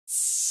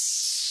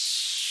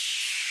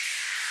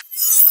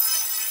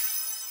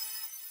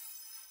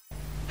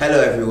Hello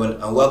everyone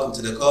and welcome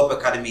to the Co-op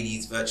Academy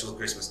Leeds virtual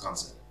Christmas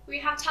concert. We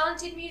have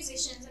talented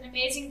musicians and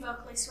amazing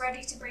vocalists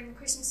ready to bring the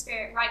Christmas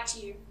spirit right to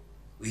you.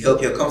 We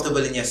hope you're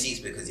comfortable in your seats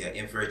because you're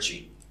in for a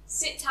treat.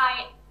 Sit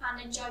tight and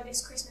enjoy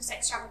this Christmas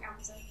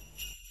extravaganza.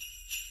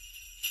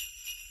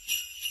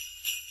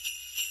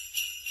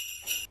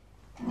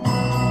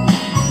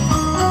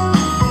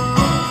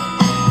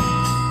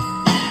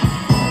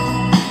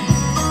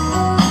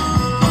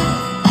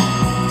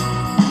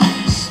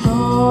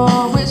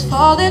 Snow is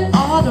falling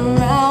all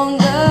around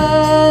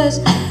us.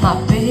 My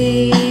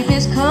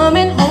baby's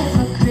coming home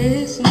for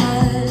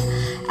Christmas.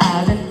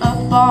 I've been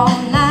up all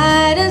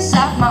night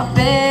inside my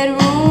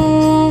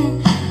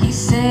bedroom. He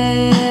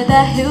said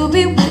that he'll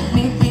be with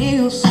me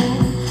real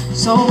soon.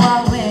 So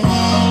I wait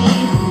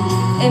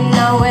and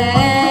I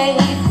wait,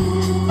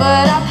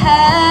 but I've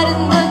had as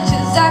much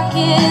as I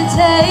can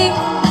take.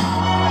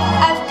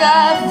 I've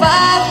got 5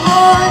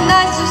 more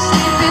nights of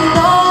sleeping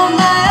on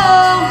my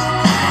own,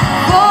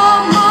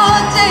 4 more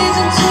days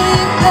until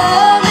you're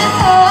coming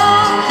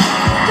home,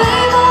 3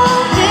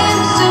 more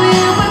dreams till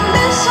you with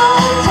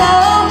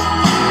mistletoe,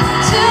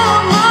 2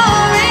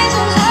 more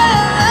reasons why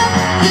I love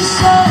you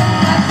so.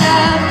 I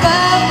got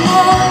 5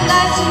 more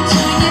nights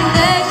until you're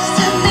next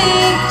to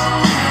me,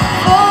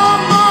 4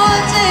 more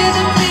days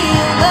of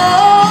being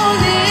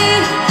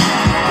lonely,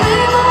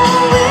 3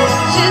 more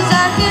wishes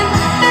I can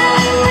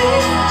barely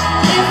read.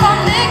 If I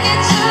make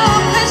it to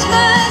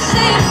Christmas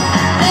Eve,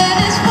 then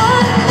it's 1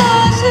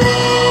 more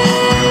sleep,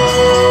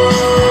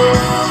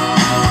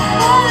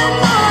 1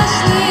 more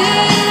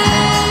sleep,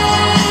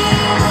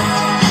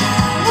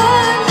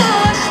 1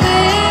 more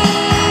sleep,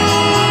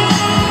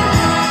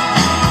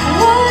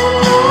 1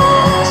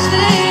 more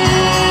sleep.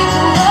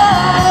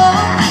 Oh,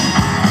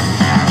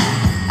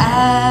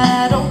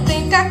 I don't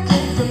think I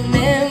could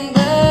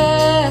remember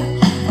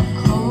a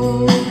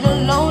cold or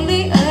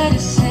lonely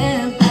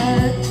December.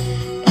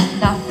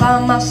 And I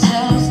find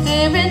myself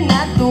staring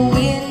at the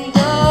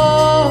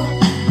window,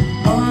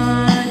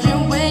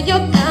 wondering when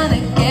you're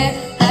gonna get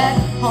back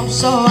home.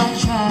 So I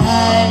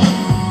tried,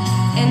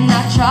 and I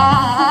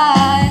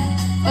tried,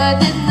 but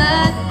there's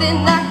nothing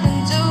I can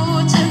do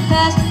to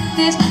pass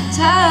this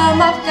time.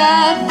 I've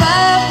got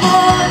 5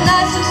 more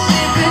nights of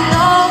sleeping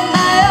on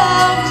my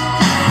own,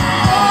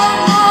 4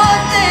 more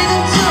days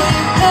until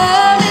you're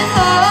coming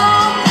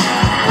home,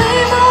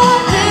 3 more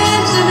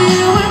dreams of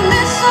you and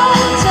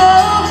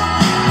mistletoe,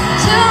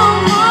 2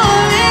 more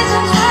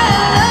reasons why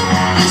I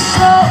love you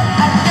so.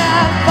 I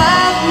got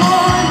 5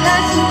 more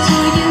nights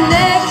until you're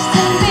next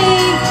to me,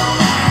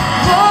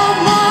 4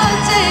 more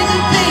days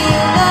of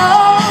being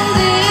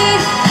lonely,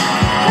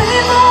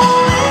 3 more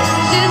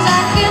wishes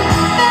I can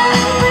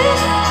barely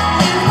breathe.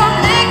 If I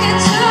make it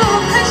to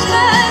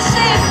Christmas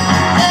Eve,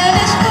 then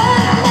it's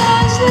 1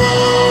 more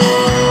sleep,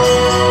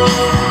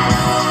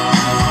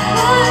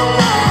 1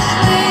 more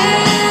sleep,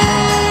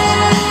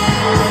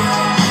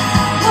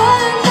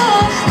 1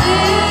 more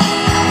sleep,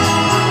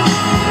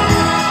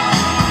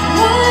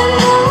 1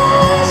 more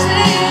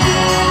sleep.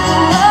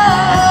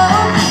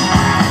 Oh,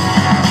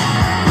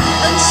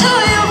 until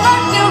you're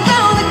rocking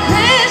around the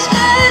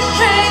Christmas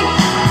tree,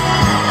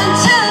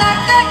 until I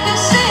got you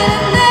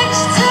sitting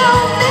next to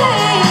me.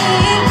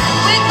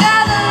 We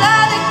got a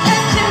lot of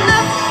catching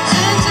up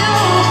to do.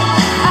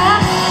 I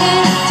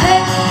can't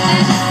take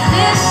this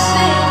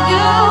missing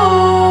you.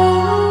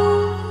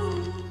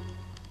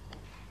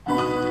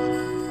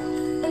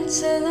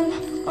 Until I'm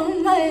on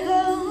my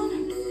own,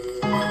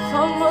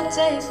 4 more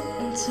days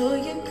until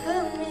you're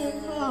coming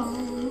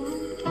home,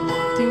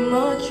 3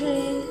 more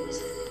dreams,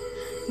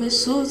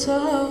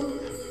 mistletoe.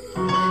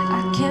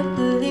 I can't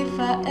believe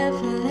I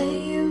ever let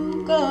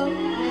you go.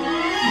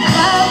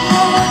 5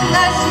 more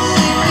nights of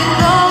sleeping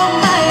on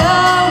my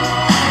own,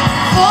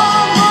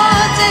 4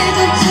 more days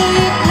until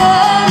you're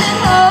coming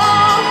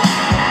home,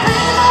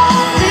 3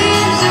 more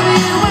dreams of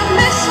you and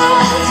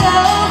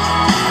mistletoe,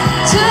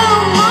 2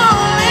 more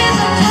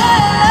reasons why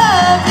I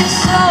love you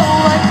so.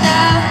 I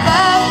got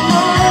 5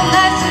 more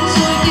nights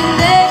until you're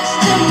next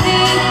to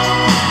me,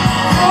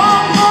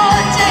 4 more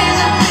days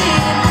of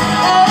being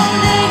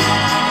lonely,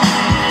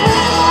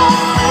 3 more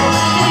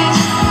wishes.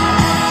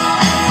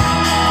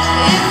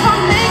 If I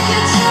make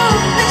it to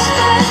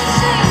Christmas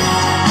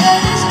Eve,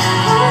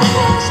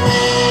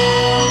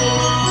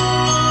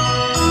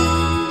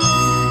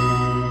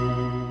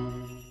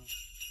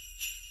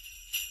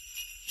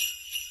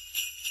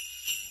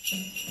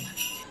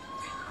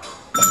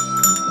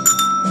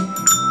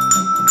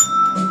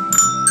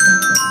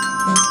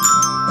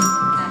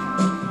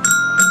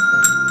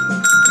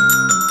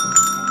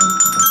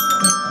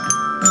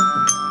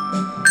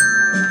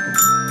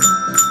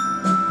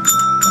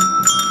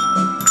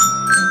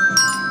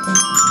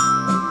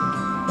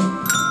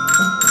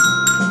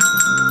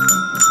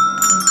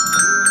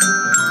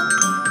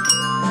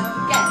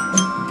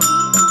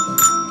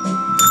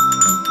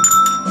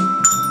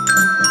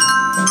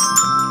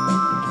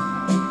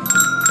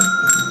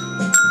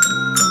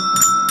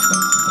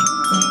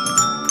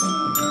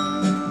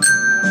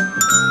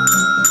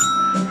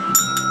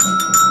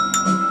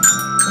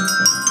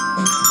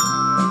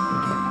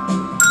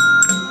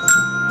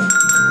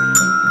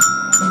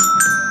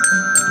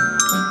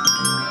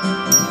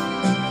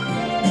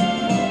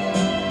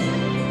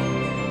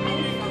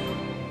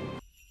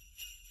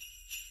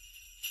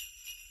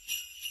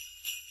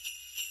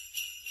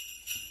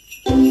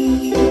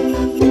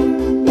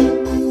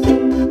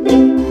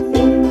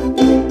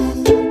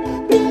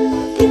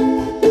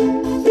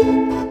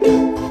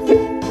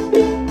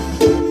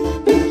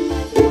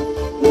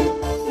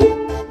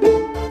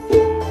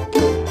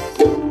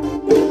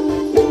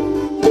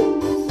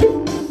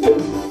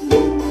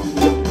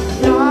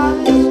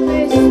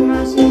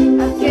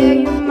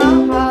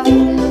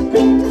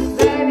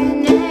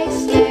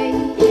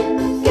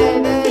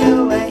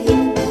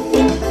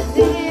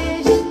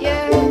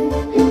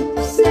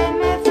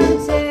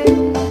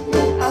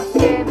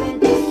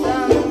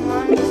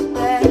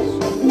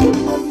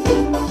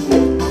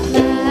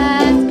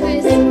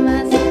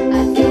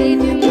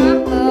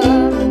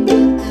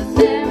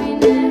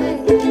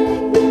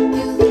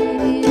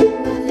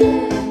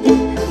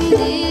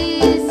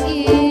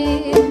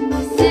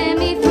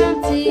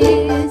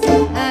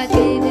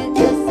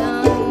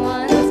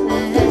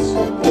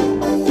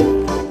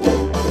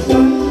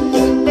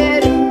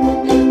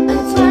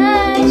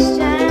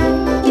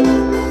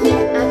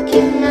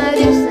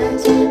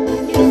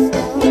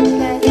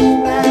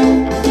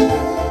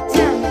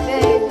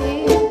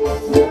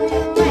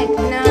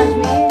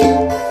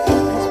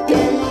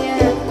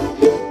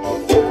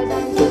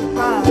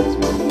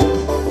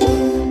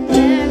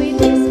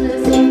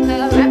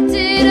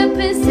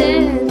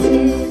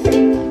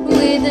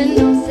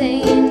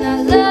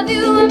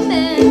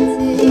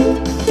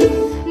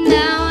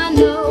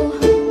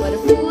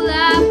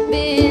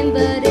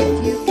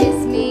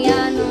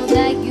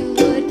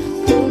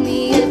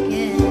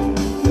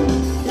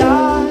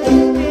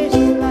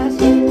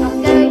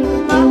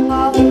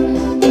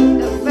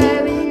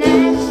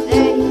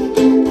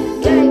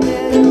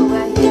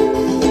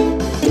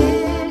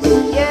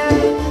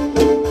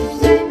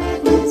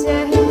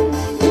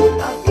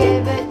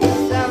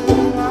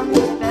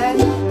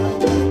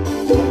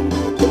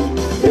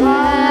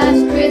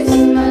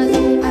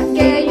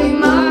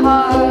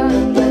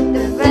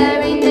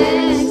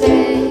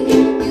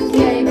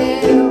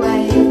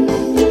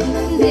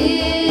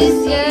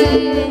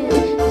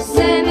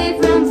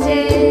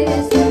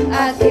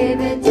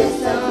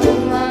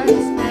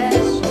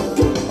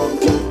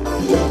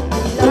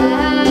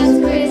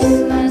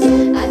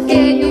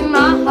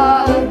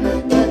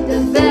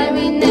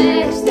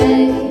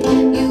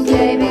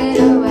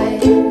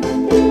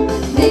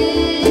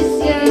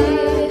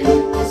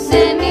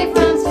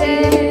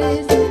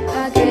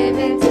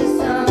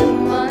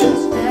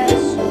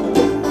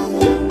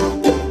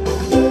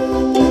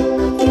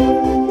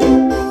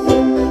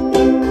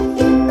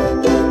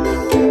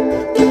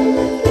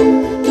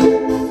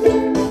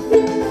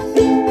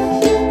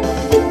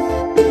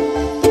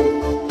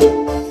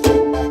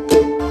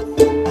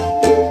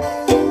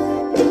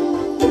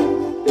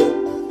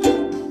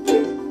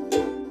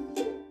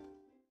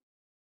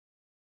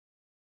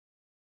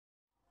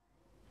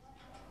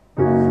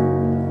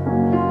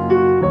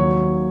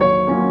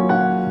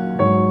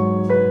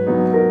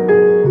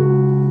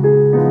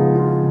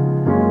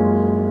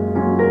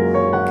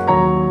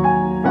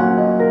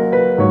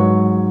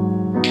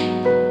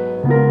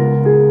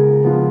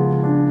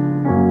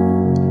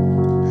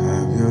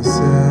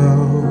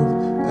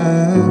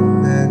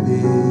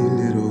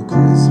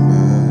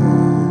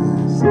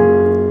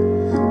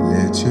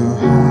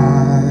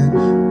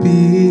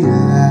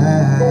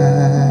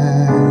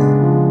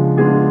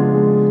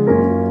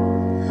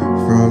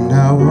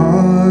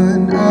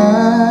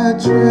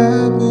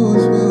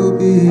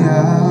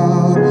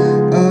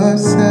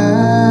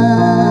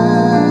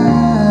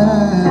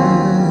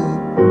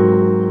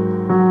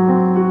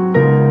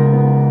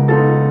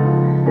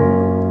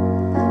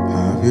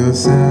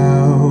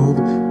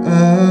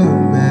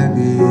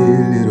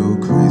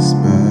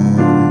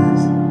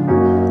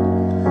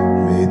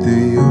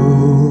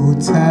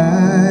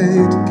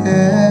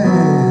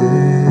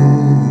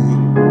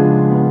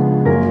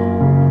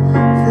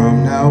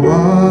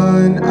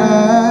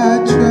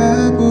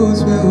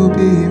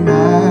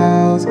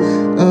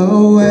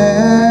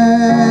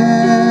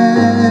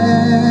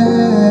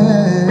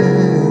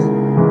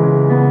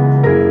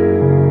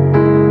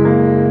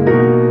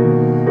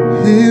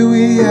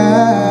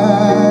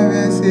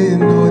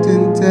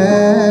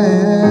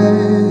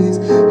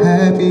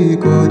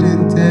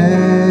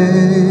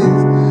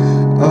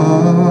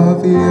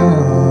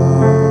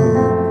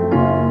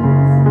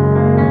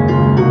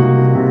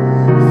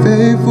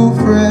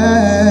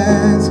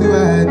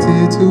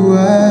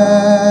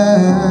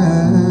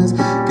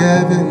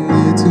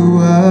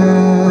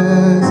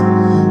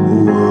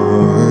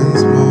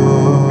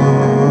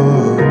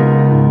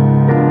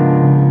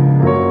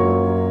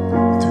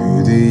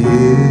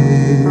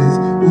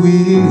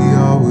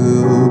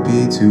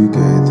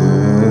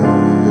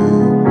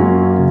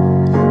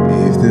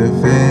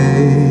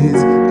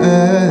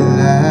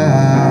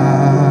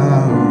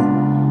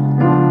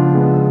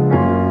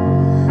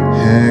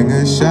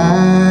 a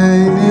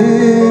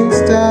shining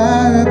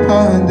star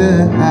upon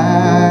the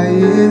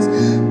highest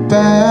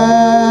bough,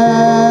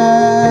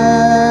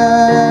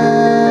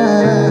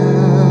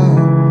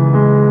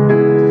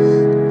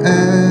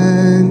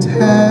 and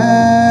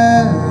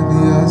have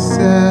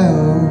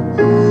yourself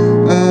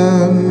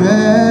a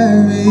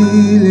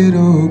merry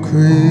little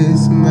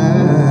Christmas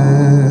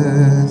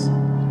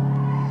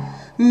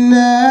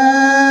now.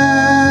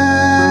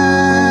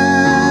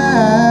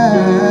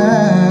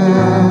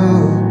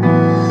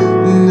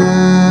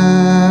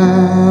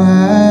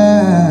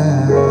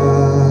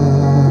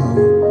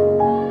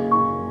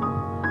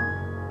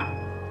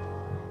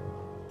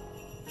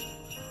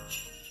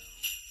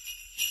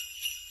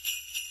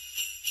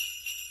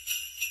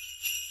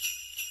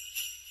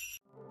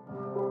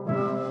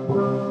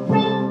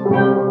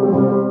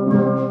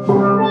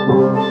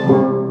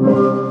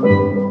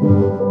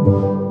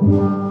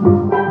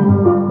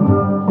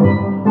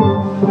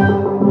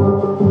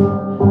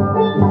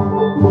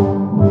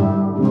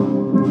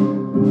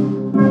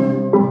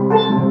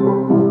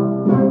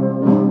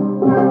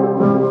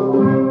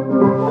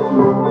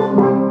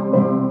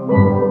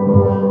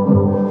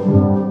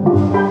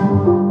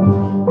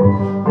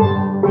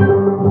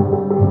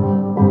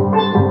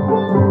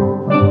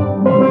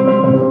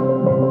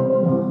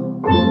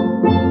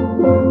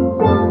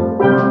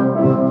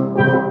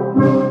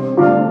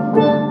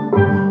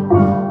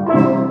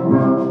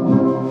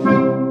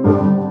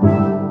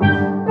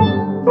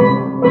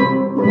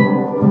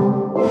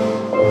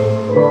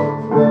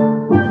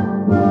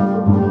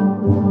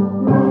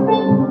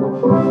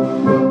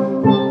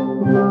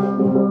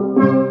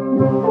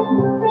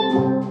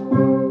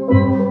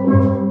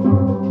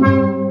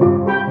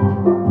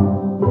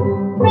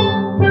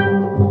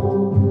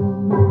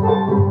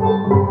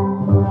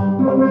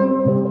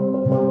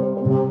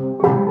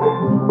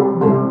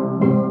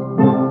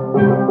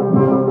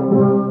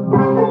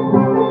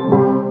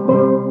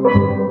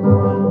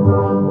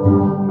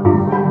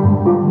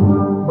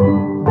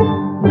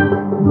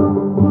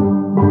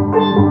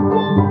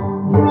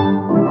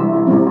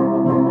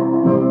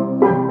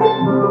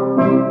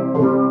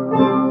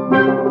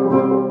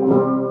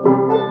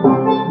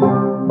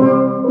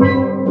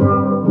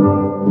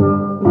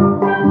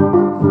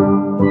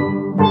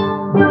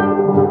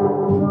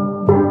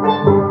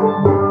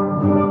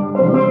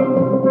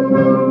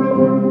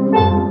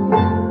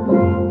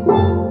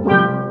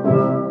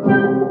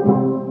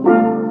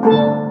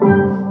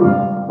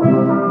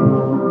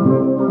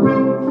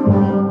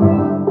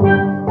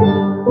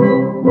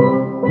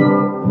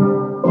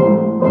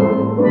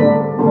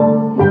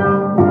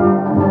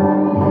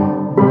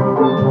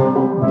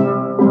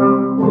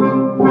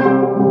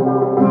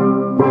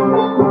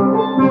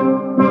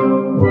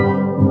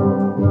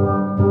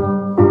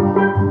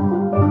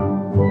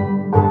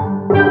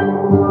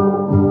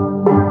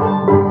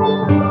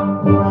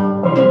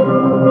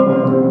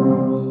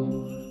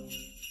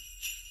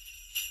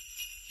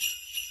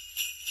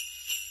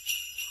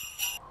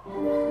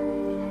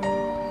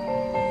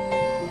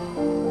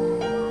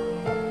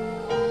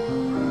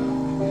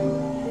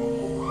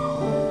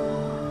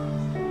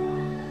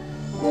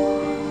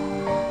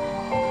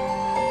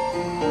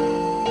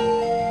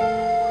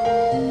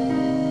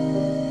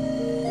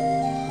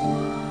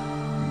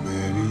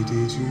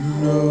 Did you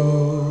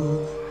know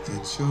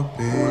that your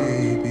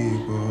baby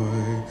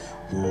boy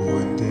will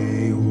one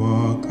day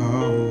walk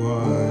on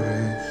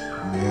water?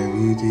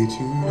 Mary, did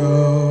you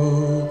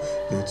know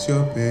that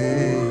your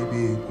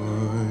baby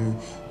boy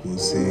will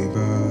save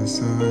our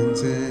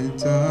sons and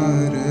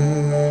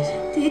daughters?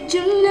 Did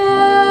you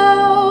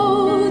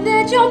know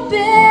that your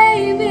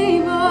baby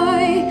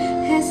boy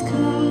has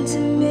come to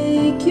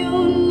make you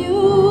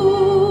new?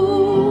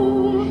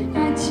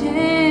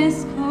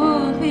 Acest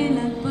copil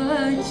al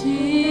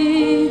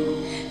păcii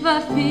va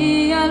fi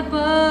al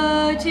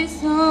păcii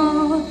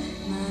său.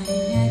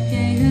 Maria,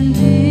 te-ai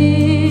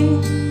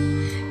gândit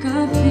că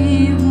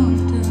fiul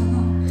tău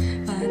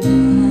va da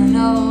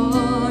la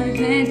ori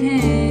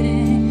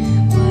vedere?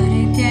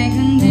 Oare te-ai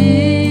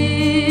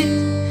gândit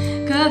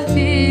că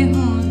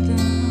fiul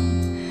tău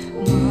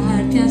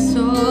moartea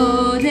s-o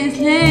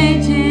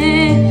deslege?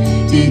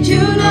 Did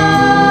you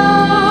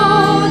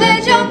know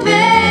that your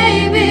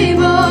baby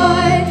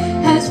boy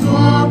has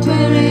walked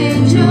where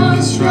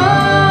angels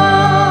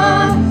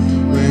trod?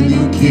 When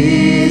you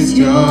kissed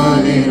your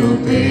little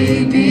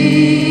baby,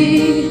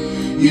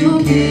 you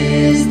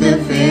kissed the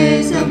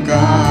face of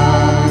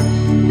God.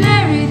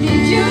 Mary,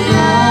 did you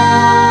know?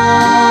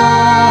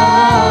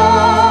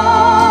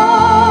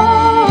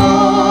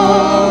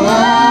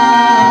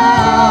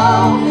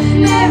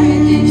 Mary,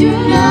 did you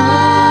know?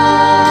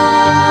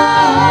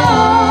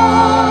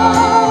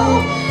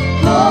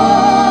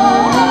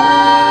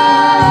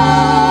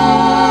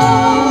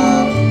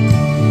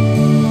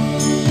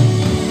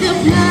 The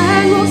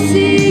blind will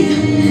see,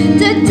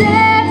 the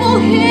deaf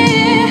will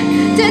hear,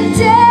 the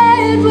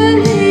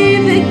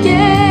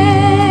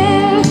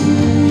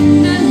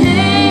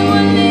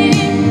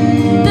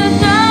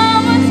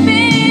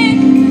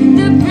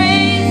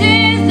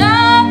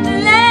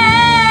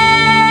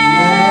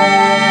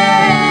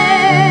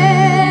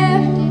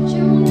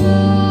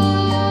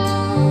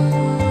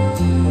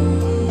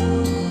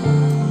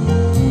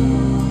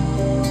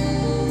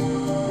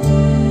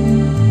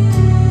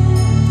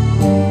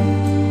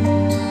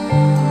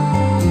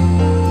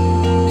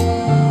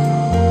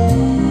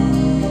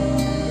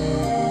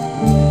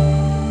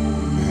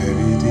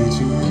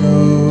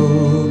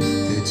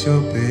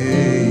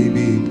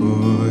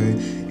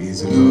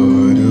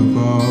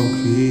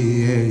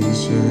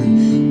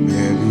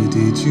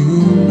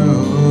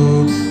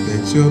know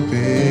that your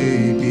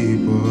baby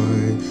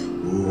boy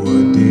will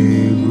one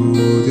day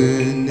rule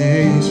the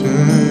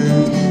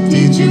nations?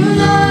 Did you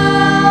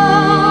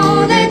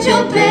know that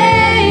your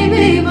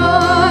baby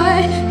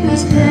boy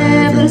was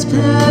heaven's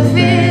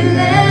perfect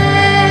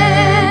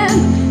lamb,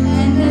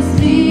 and the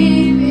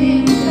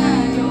sleeping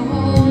inside your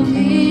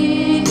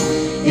holy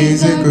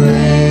is a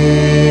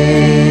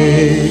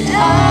great I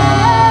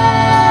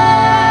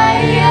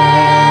am.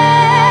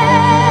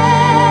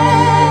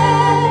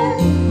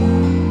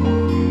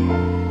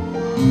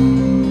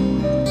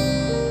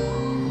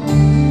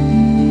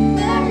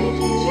 Mary,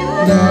 did you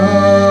know?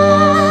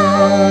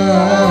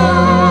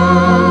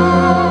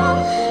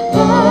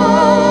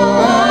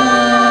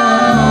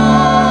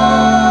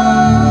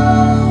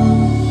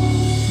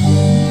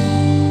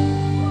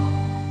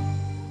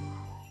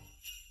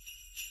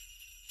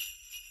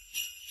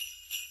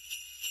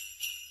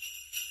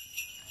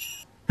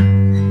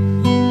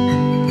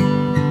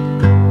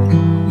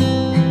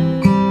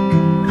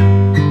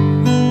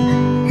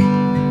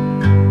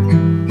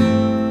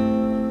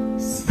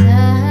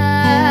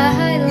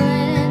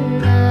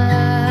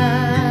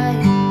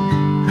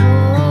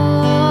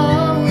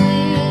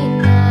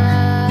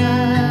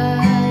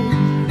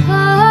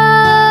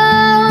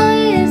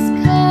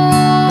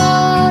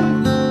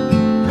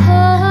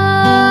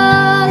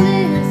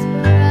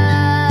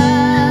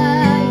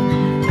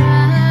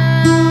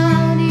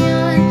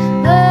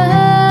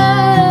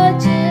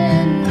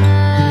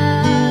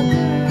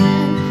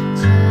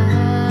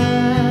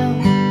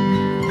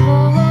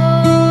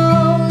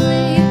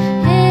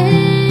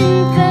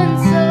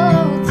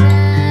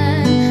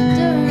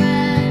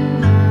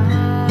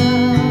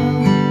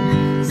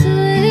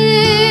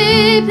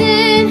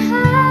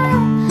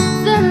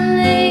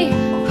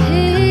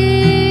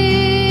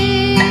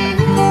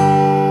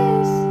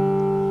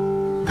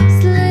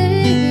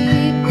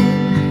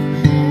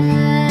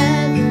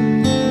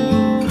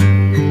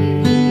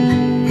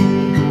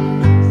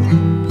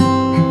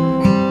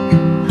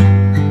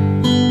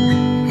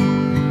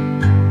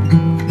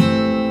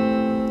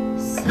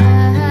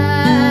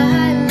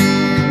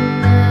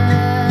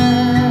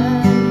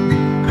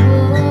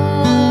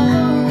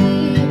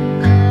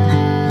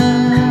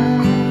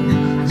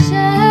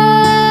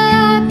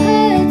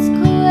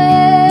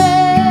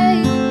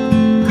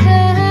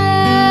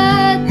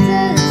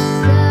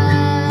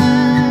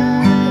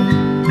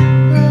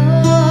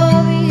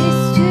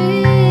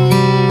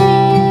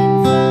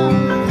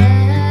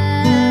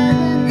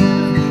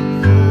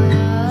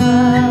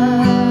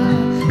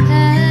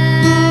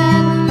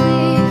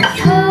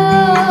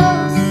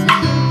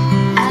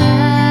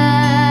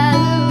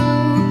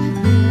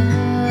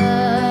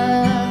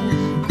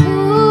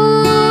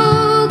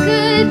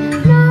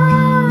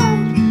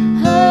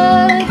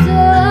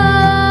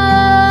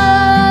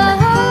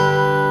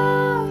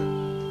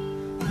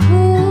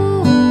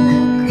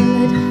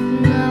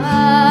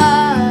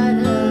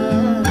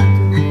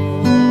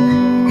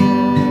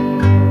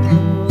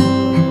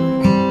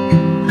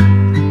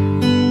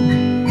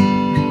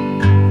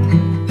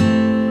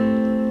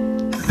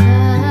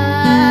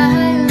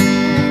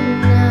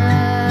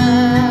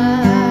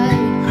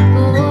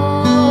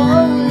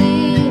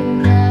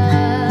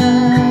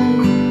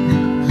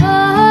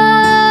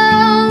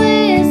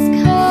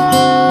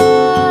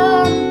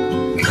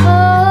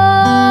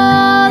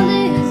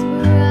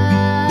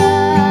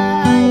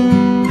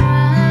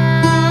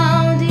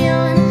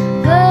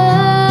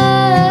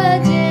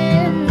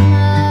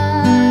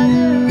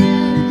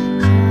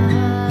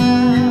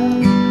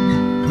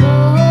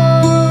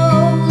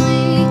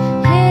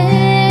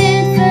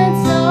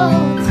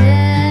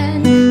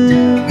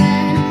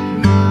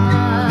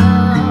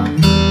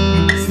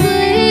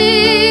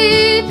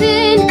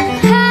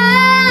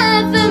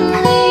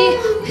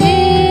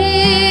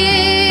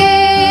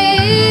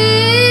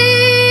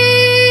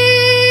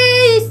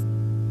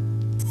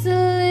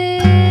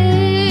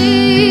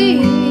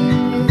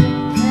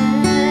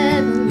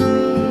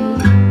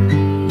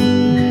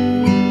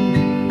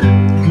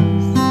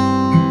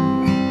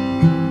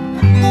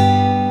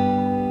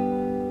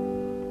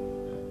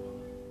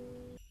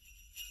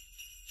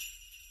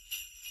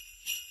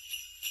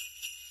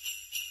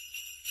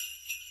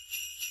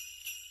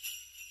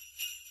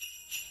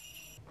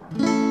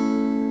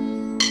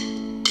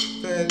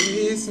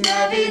 Feliz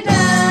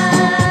Navidad,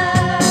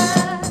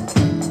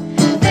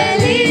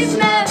 Feliz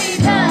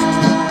Navidad,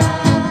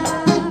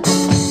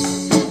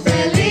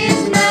 Feliz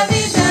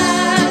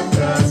Navidad,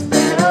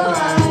 próspero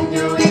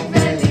año y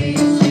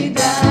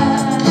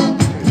felicidad.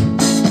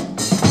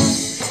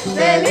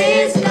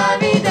 Feliz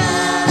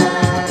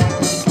Navidad,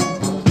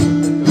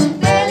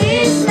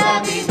 Feliz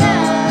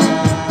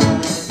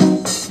Navidad,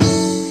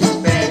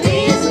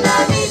 Feliz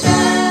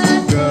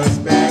Navidad,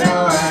 próspero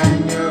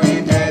año y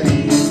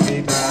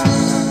felicidad.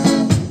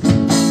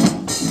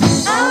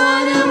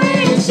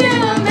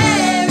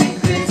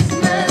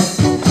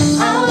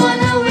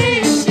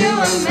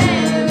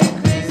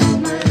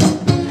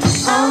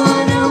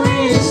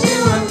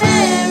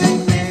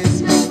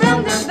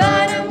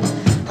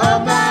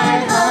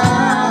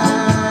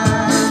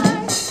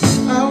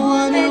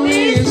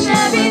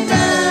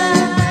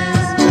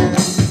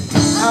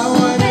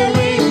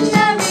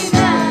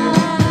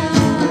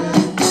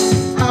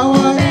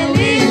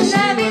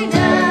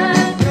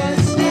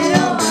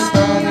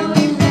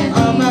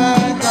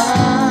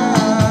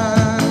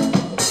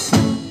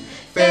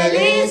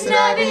 Feliz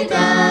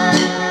Navidad.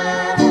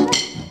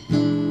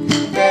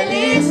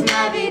 Feliz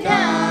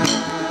Navidad.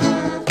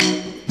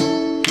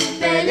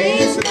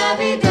 Feliz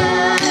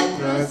Navidad.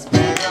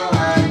 Prospero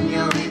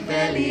año y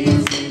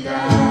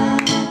felicidad.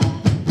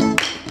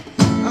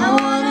 I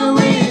wanna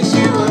wish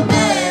you a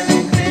Merry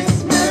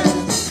Christmas.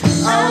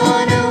 I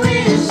wanna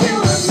wish you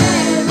a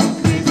Merry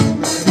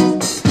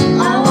Christmas.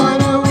 I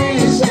wanna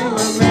wish you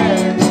a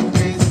Merry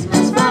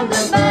Christmas from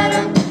the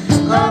bottom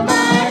of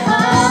my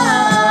heart.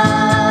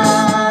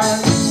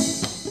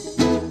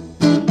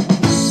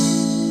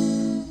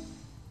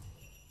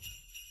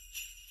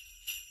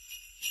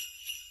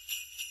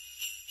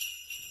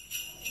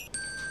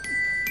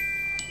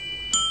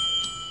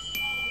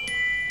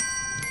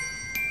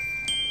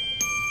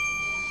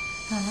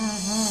 I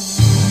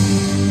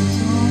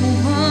don't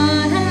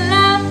want a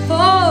lot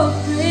for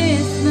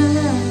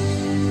Christmas.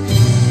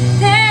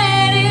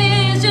 That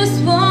is just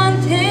one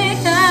thing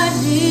I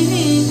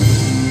need.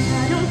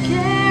 I don't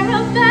care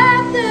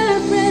about the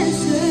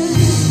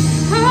presents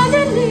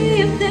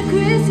underneath the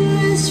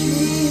Christmas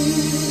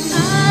tree.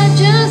 I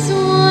just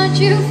want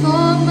you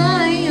for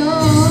my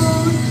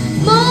own,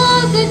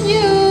 more than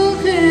you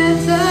could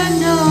ever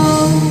know.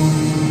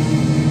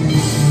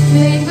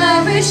 Make my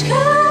wish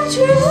come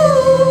true.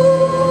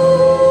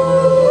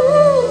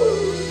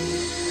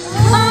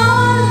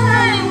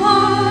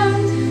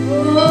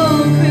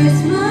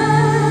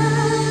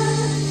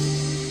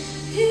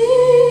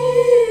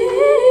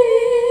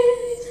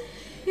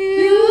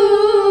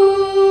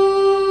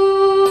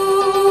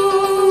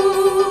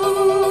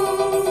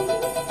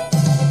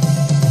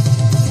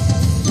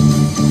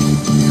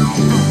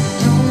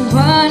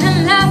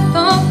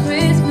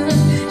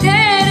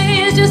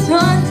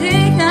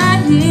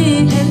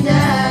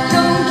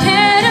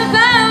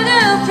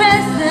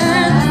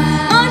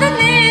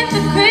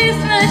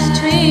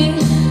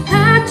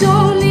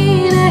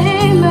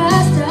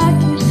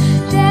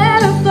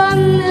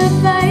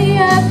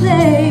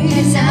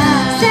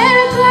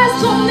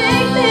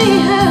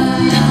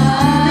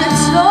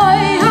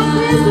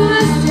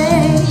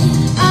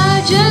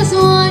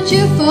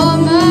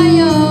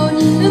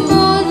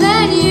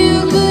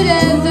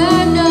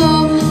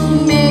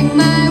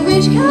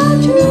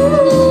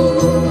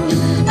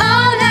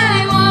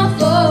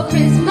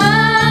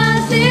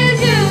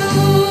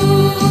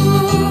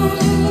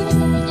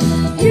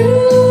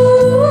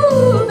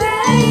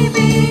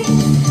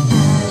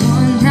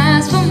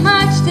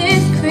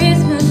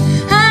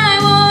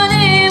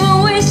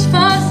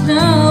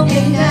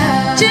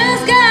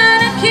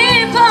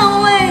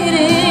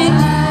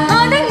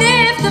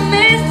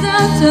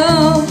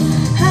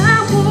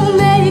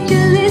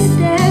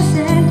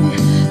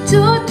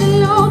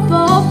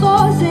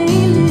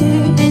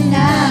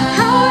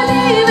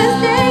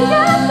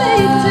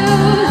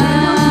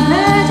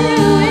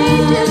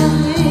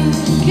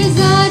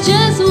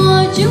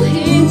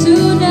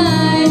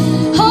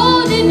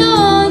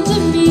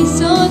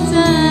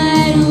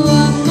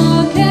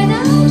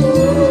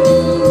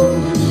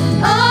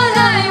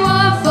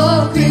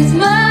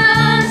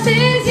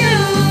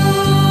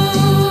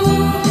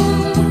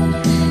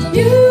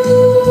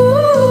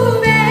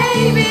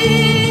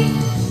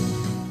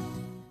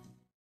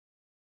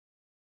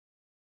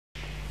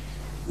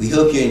 We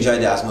hope you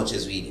enjoyed it as much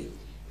as we did.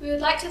 We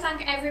would like to thank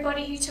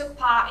everybody who took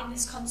part in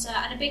this concert,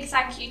 and a big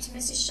thank you to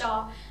Mrs.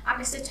 Shaw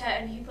and Mr.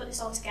 Turton who put this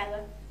all together.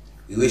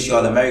 We wish you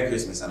all a Merry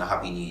Christmas and a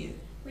Happy New Year.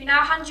 We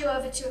now hand you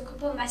over to a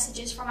couple of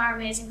messages from our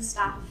amazing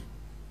staff.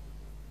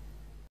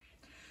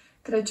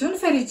 Crăciun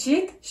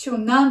fericit și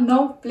un an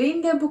nou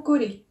plin de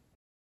bucurii!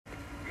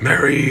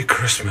 Merry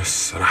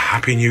Christmas and a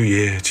Happy New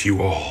Year to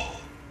you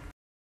all.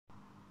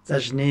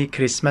 جشن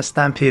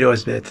کریسمستان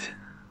پیروز بید.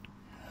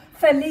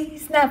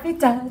 Feliz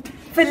Navidad,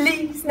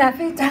 Feliz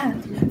Navidad,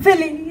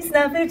 Feliz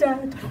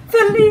Navidad,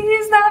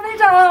 Feliz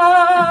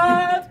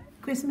Navidad!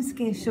 Christmas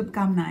के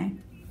शुभकामनाएं.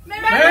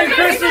 Merry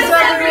Christmas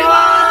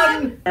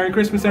everyone! Merry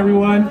Christmas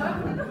everyone!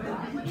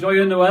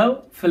 Joyeux Noel,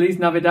 Feliz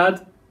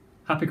Navidad,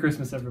 Happy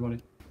Christmas everybody.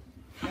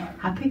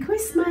 Happy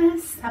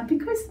Christmas, Happy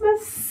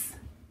Christmas.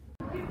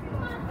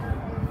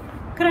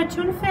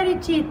 Crăciun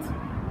fericit.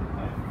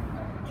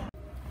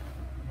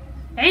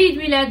 عيد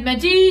ميلاد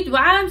مجيد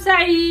وعام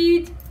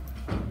سعيد.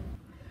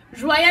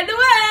 Joyeux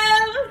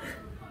Noel!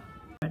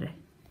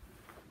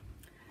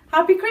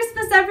 Happy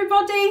Christmas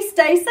everybody,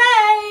 stay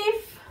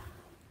safe.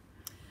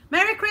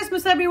 Merry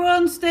Christmas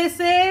everyone, stay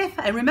safe,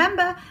 and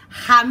remember,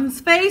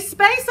 hands, face,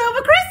 space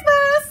over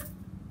Christmas!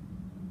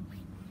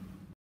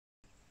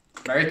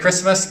 Merry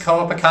Christmas,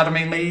 Co-op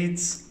Academy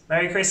Leeds.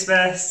 Merry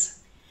Christmas.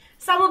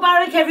 Sam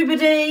Mubarak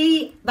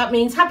everybody, that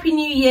means Happy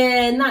New Year,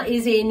 and that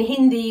is in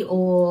Hindi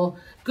or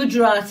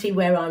Gujarati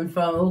where I'm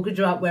from, or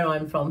Gujarat where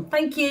I'm from.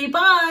 Thank you,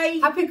 bye!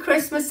 Happy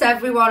Christmas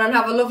everyone and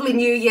have a lovely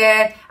New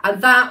Year,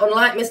 and that,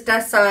 unlike Miss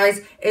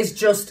Desai's, is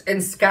just in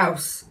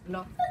Scouse.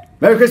 No.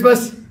 Merry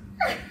Christmas!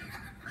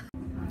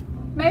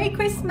 Merry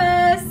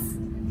Christmas!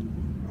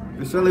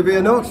 Weselý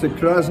Vianoc,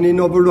 krásný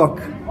Nový rok.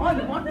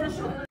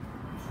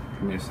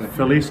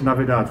 Feliz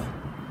Navidad.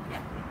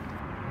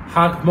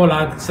 Hag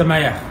Molad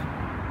Samayach.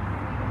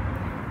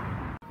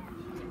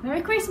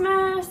 Merry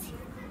Christmas!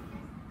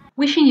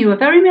 Wishing you a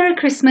very Merry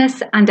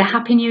Christmas and a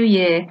Happy New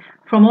Year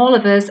from all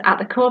of us at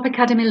the Co-op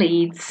Academy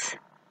Leeds.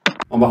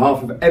 On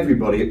behalf of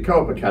everybody at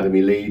Co-op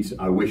Academy Leeds,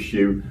 I wish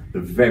you the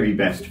very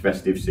best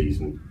festive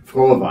season.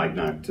 Frohe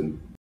Weihnachten.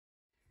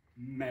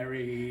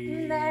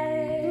 Merry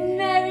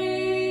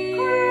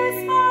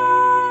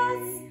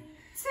Christmas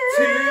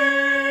to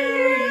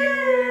you.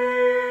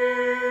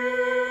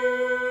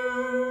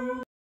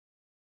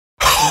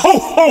 Ho,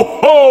 ho,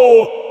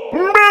 ho!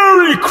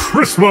 Merry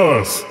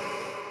Christmas!